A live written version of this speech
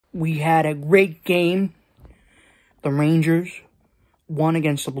We had a great game. The Rangers won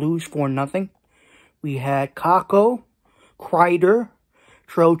against the Blues 4-0. We had Kakko, Krieder,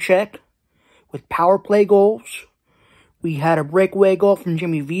 Trocheck with power play goals. We had a breakaway goal from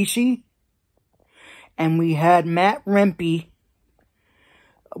Jimmy Vesey. And we had Matt Rempe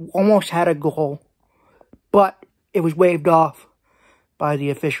almost had a goal, but it was waved off by the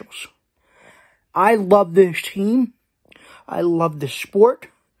officials. I love this team. I love the sport.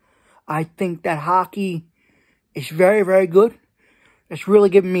 I think that hockey is very, very good. It's really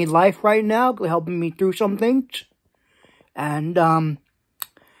giving me life right now, helping me through some things. And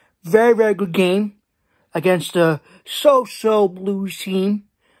very, very good game against a so-so Blues team.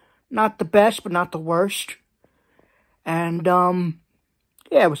 Not the best, but not the worst. And,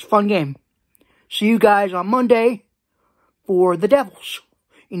 yeah, it was a fun game. See you guys on Monday for the Devils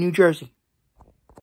in New Jersey.